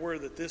right where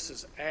this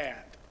is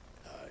at,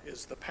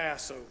 is the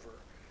Passover.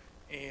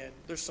 And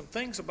there's some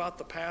things about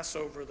the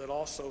Passover that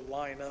also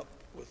line up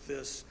with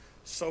this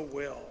so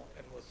well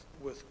and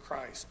with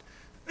Christ.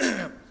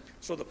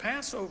 So the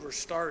Passover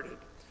started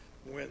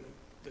when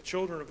the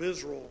children of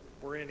Israel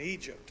were in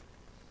Egypt.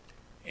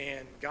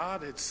 And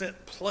God had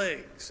sent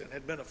plagues and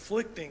had been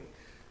afflicting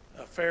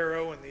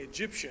Pharaoh and the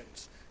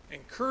Egyptians,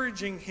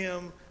 encouraging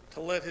him to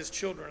let his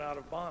children out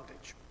of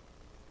bondage.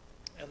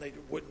 And they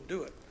wouldn't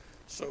do it.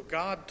 So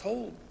God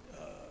told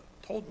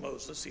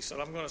Moses, he said,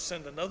 I'm going to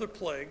send another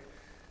plague,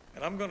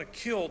 and I'm going to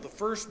kill the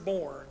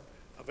firstborn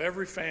of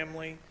every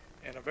family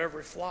and of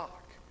every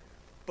flock.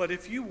 But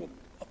if you will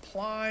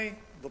apply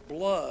the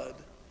blood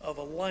of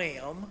a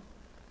lamb,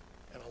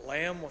 and a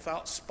lamb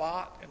without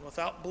spot and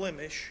without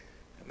blemish,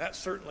 and that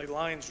certainly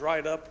lines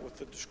right up with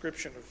the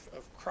description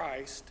of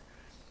Christ,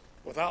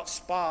 without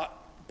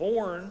spot,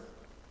 born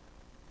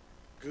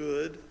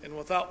good, and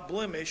without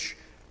blemish,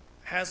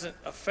 hasn't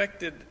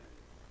affected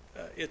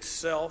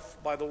itself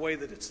by the way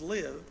that it's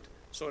lived.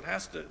 So it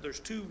has to, there's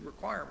two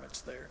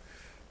requirements there.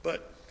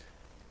 But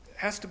it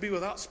has to be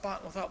without spot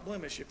and without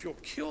blemish. If you'll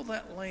kill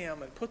that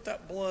lamb and put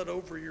that blood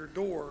over your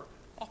door,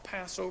 I'll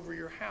pass over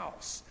your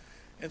house.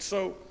 And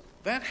so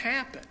that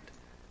happened.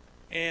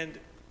 And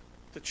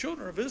the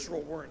children of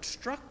Israel were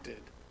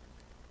instructed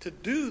to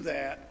do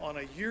that on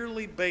a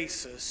yearly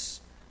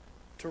basis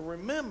to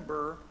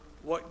remember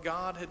what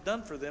God had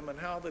done for them and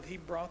how that he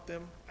brought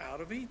them out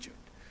of Egypt.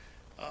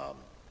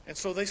 And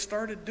so they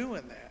started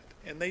doing that.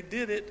 And they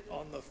did it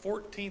on the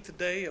 14th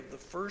day of the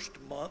first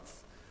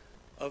month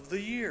of the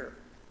year.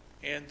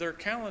 And their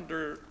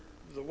calendar,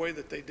 the way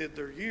that they did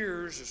their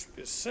years,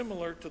 is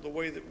similar to the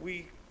way that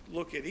we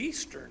look at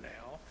Easter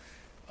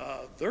now.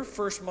 Their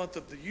first month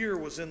of the year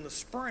was in the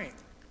spring.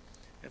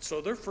 And so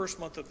their first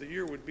month of the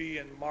year would be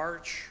in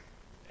March,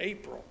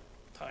 April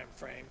time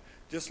frame,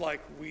 just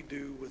like we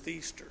do with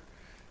Easter.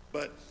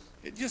 But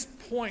it just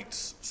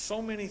points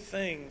so many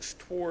things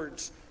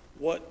towards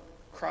what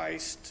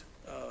Christ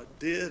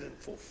did and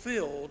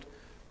fulfilled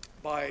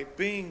by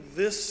being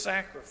this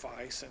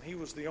sacrifice, and he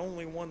was the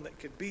only one that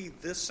could be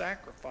this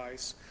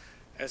sacrifice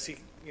as he,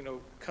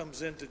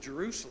 comes into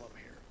Jerusalem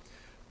here.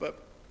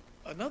 But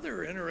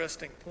another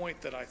interesting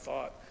point that I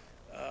thought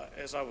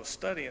as I was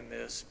studying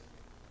this,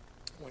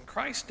 when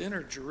Christ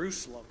entered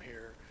Jerusalem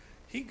here,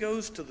 he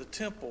goes to the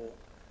temple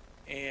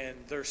and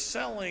they're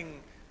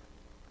selling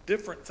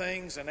different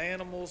things and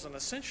animals, and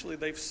essentially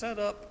they've set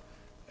up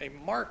a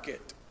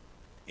market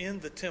in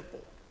the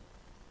temple,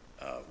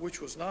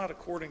 which was not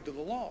according to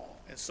the law.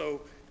 And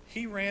so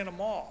he ran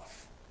them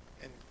off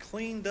and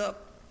cleaned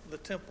up the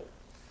temple.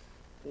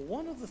 Well,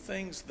 one of the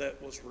things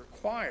that was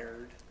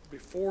required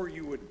before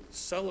you would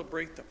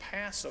celebrate the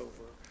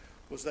Passover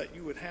was that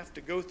you would have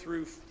to go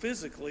through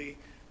physically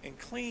and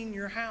clean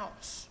your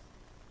house.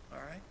 All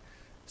right?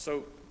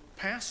 So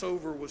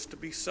Passover was to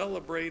be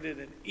celebrated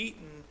and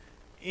eaten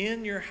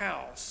in your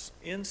house,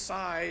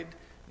 inside,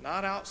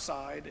 not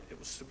outside. It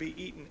was to be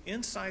eaten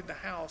inside the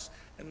house,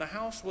 and the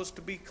house was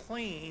to be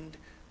cleaned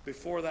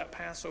before that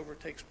Passover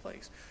takes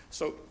place.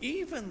 So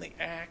even the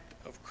act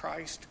of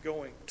Christ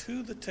going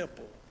to the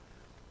temple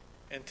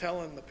and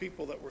telling the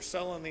people that were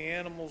selling the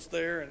animals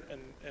there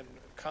and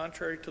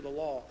contrary to the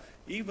law,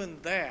 even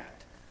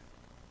that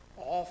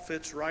all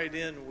fits right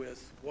in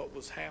with what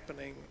was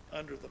happening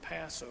under the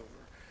Passover.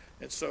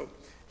 And so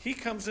he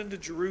comes into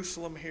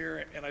Jerusalem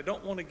here, and I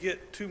don't want to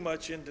get too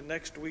much into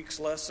next week's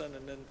lesson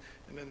and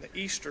then the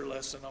Easter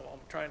lesson. I'm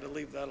trying to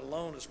leave that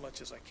alone as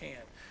much as I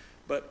can.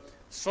 But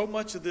so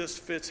much of this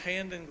fits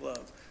hand in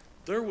glove.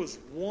 There was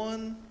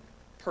one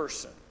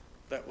person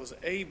that was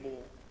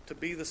able to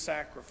be the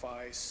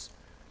sacrifice,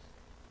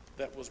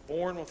 that was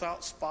born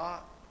without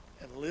spot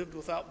and lived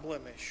without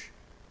blemish,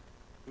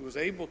 who was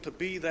able to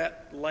be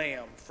that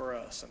lamb for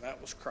us, and that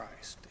was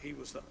Christ. He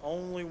was the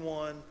only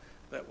one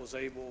that was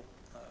able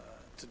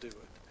to do it.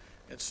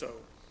 And so,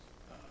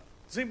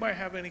 does anybody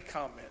have any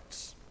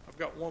comments? I've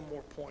got one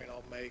more point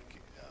I'll make,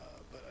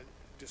 but I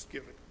just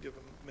give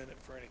a minute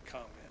for any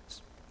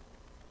comments.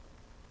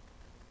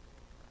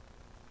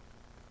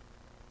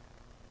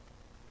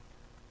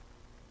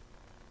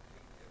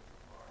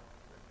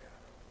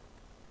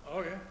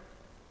 Oh, yeah.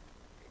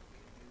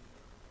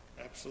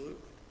 Absolutely.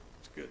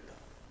 It's good,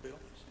 Bill.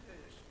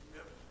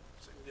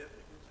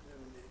 Significance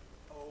in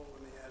the poll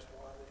when they asked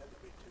why there had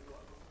to be two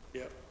of them.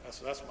 Yep,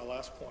 that's my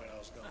last point I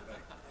was going to make.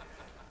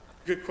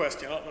 Good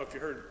question. I don't know if you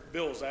heard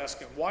Bill was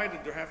asking, why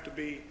did there have to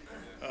be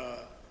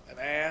an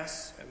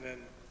ass and then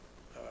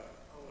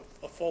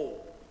a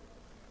foal?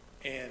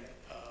 And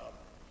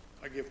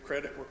I give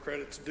credit where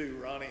credit's due.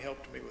 Ronnie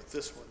helped me with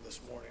this one this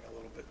morning a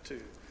little bit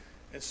too.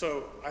 And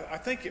so I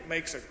think it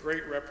makes a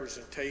great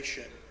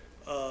representation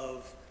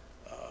of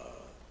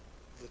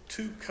the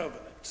two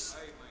covenants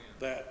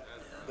that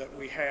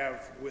we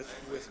have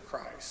with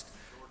Christ.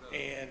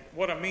 And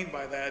what I mean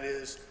by that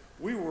is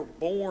we were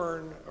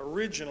born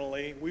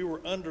originally, we were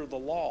under the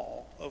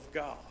law of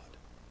God.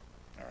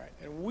 All right.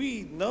 And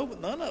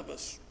none of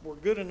us were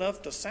good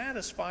enough to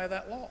satisfy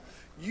that law.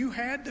 You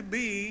had to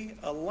be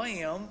a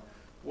lamb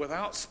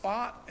without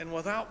spot and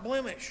without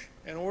blemish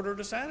in order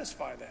to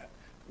satisfy that.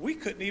 We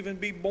couldn't even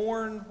be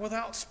born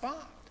without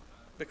spot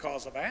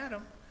because of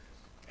Adam.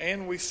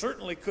 And we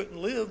certainly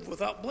couldn't live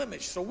without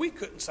blemish. So we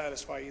couldn't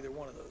satisfy either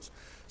one of those.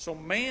 So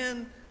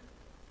man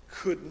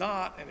could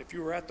not, and if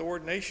you were at the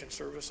ordination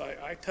service,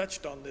 I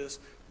touched on this,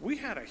 we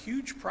had a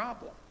huge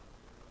problem.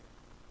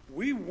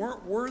 We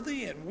weren't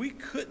worthy and we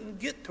couldn't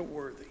get to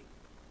worthy.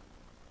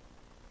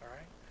 All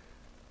right?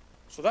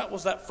 So that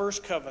was that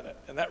first covenant,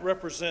 and that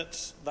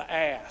represents the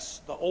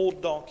ass, the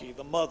old donkey,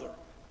 the mother.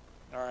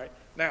 All right?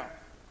 Now,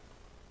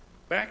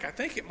 back, I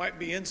think it might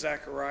be in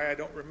Zechariah, I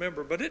don't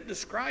remember, but it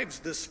describes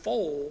this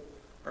foal,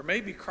 or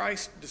maybe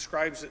Christ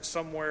describes it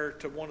somewhere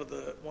to one of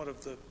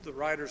the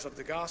writers of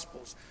the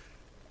Gospels,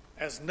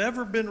 as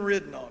never been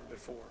ridden on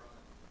before.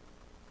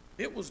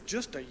 It was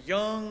just a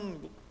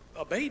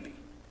baby,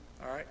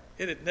 all right?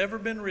 It had never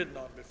been ridden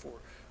on before.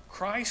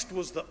 Christ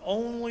was the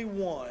only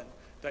one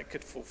that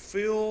could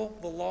fulfill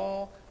the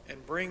law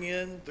and bring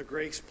in the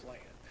grace plan.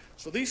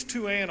 So these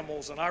two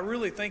animals, and I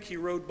really think he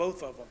rode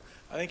both of them.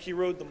 I think he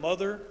rode the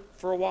mother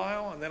for a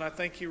while, and then I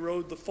think he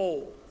rode the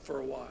foal for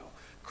a while.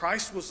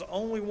 Christ was the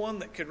only one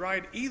that could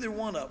ride either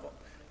one of them.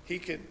 He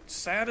could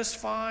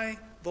satisfy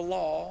the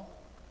law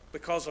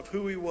because of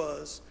who he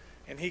was,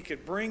 and he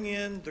could bring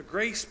in the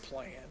grace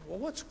plan. Well,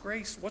 what's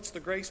grace? What's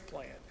the grace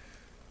plan?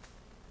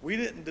 We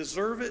didn't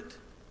deserve it,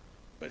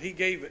 but he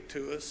gave it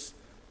to us,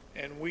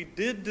 and we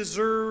did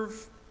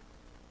deserve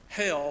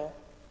hell,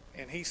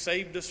 and he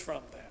saved us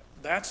from that.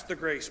 That's the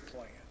grace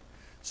plan.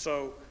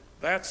 So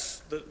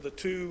that's the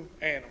two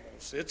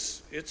animals.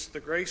 It's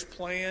the grace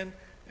plan,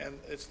 and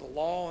it's the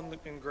law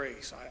and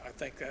grace. I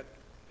think that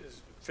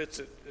fits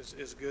it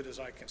as good as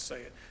I can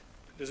say it.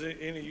 Does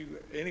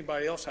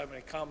anybody else have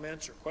any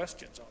comments or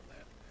questions on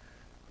that?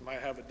 You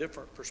might have a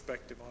different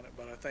perspective on it,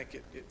 but I think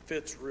it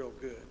fits real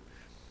good.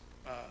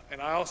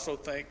 And I also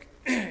think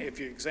if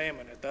you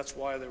examine it, that's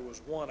why there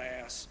was one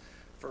ass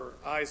for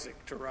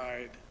Isaac to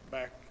ride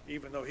back,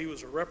 even though he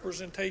was a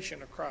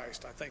representation of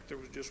Christ. I think there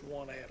was just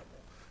one animal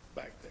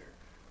back there.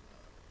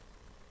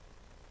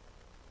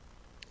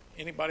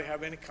 Anybody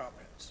have any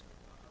comments?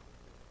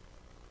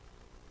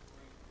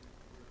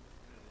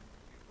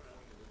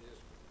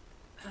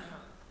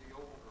 The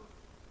older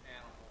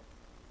animal,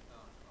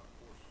 of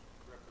course,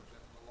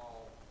 representing the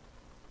law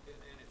in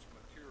its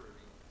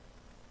maturity.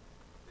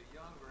 The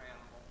younger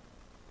animal,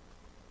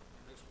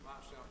 and this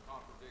might sound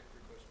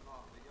contradictory, but it's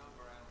not. The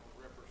younger animal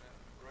representing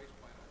the grace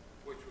plan,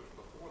 which was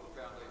before the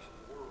foundation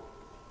of the world,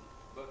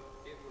 but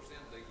it was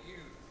in the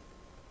youth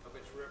of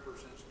its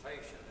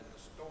representation in the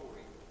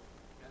story.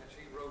 And as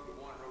he rode the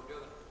one, rode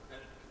the other.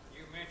 And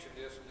you mentioned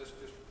this, and this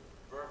just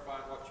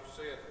verified what you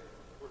said,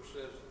 where it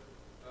says,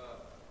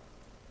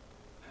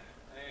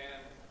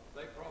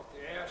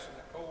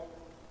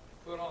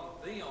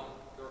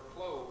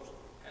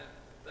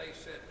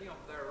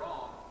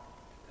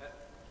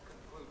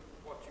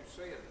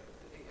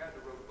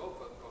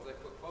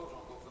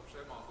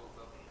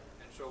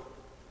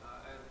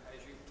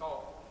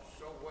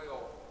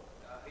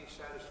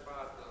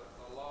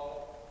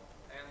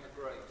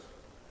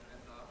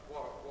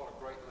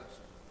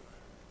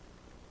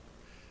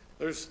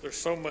 there's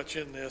so much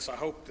in this. I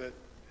hope that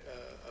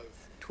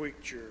I've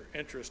tweaked your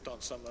interest on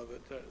some of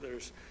it.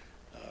 There's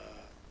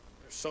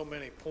so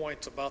many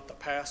points about the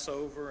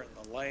Passover and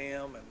the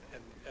lamb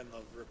and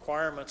the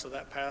requirements of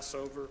that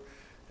Passover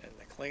and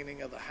the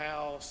cleaning of the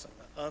house and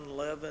the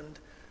unleavened.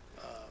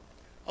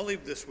 I'll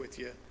leave this with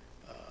you.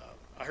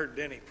 I heard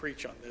Denny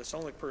preach on this.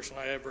 Only person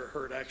I ever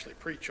heard actually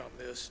preach on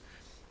this.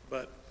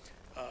 But,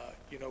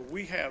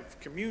 we have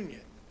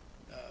communion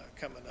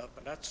coming up,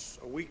 and that's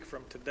a week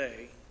from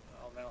today.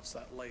 I'll announce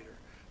that later.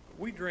 But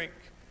we drink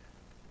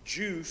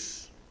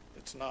juice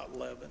that's not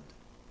leavened.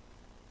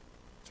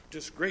 It's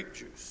just grape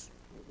juice.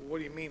 What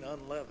do you mean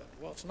unleavened?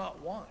 Well, it's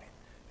not wine.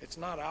 It's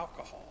not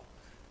alcohol.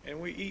 And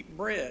we eat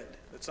bread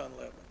that's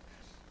unleavened.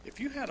 If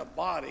you had a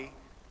body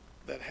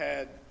that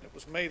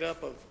was made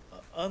up of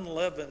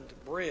unleavened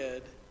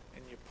bread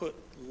and you put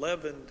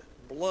leavened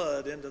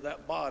blood into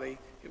that body,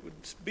 it would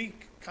be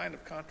kind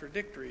of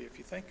contradictory if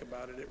you think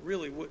about it. It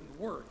really wouldn't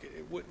work.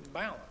 It wouldn't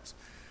balance.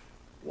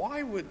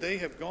 Why would they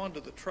have gone to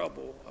the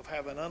trouble of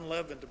having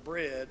unleavened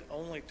bread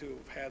only to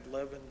have had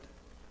leavened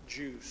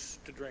juice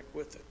to drink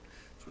with it?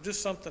 So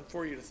just something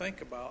for you to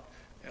think about.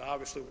 And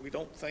obviously we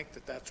don't think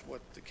that that's what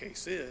the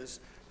case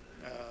is.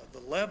 The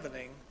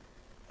leavening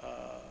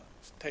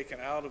is taken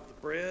out of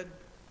the bread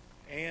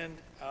and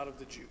out of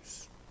the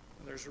juice.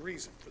 And there's a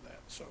reason for that.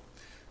 So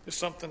just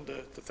something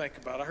to think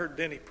about. I heard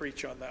Denny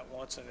preach on that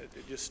once, and it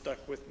just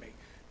stuck with me.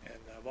 And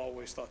I've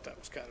always thought that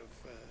was kind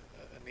of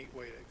a neat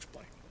way to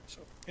explain it.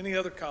 So any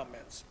other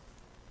comments?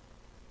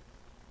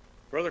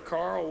 Brother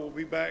Carl will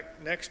be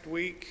back next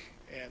week,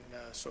 and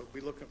so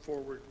be looking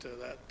forward to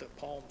that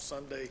Palm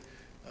Sunday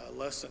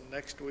lesson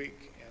next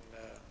week.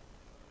 And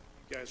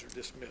you guys are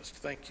dismissed.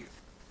 Thank you.